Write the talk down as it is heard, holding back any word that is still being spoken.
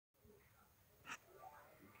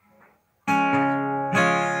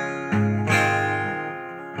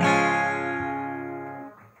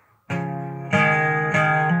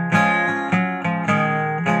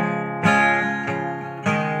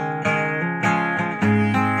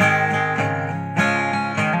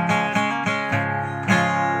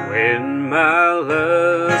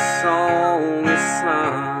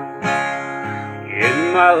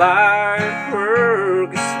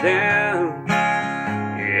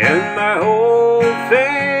my old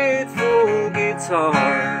faithful guitar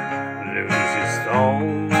loses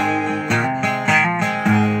tone,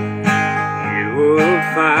 you will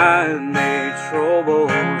find me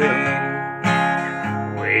troubled in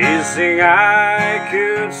wishing I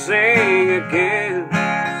could sing again.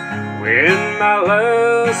 When my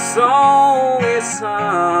love song is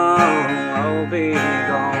sung, I'll be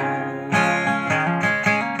gone.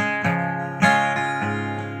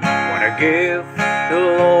 When I give the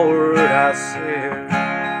Lord I serve,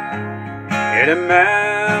 and a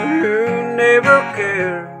man who never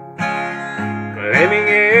cared, claiming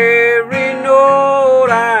every note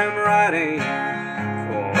I'm writing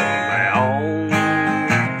for my own.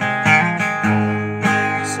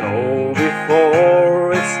 So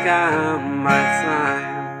before it's come my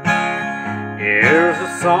time, here's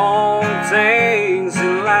a song sings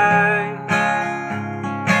in line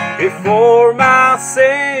before my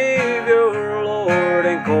Savior, Lord,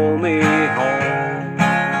 and call me home.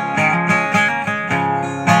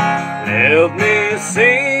 Let me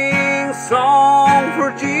sing song for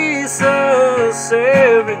Jesus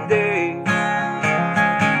every day.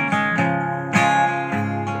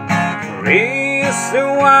 For He is the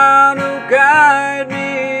one who guides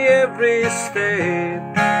me every step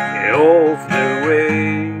of the way.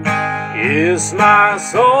 He is my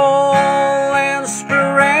soul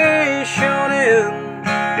inspiration and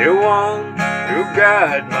the one who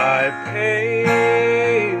guides my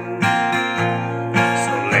pain.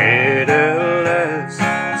 So let the last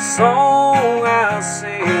song I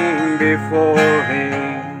sing before Him.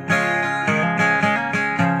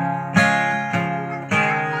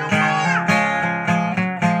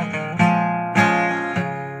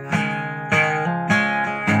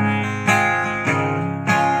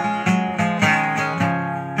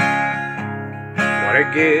 What I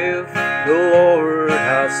give the Lord I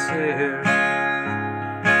serve,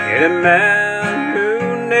 and a man who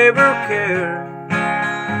never cared,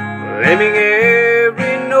 claiming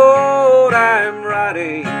every note I'm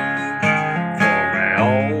writing for my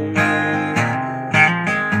own.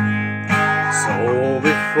 So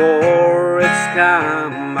before it's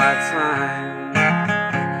come my time,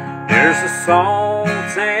 there's a song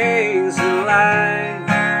sings in line.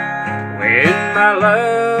 When my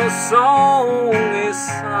love song is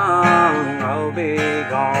sung, I'll be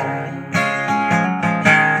gone.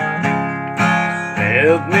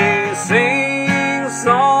 Let me sing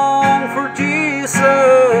song for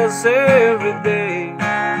Jesus every day.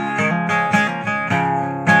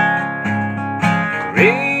 For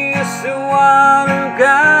He is the one who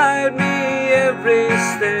guides me every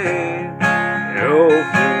step of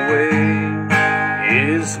the way. He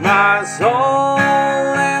is my soul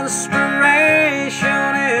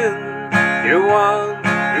inspiration and the one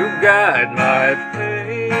who guides my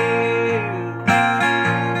pain.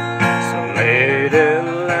 So let the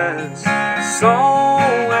last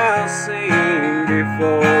song I sing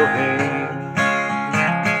before Him.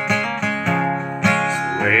 So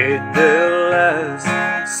let the last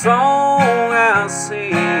song I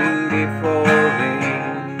sing before Him.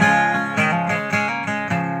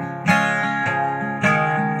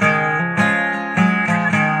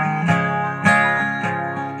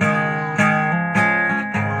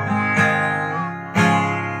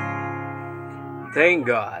 Thank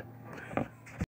God.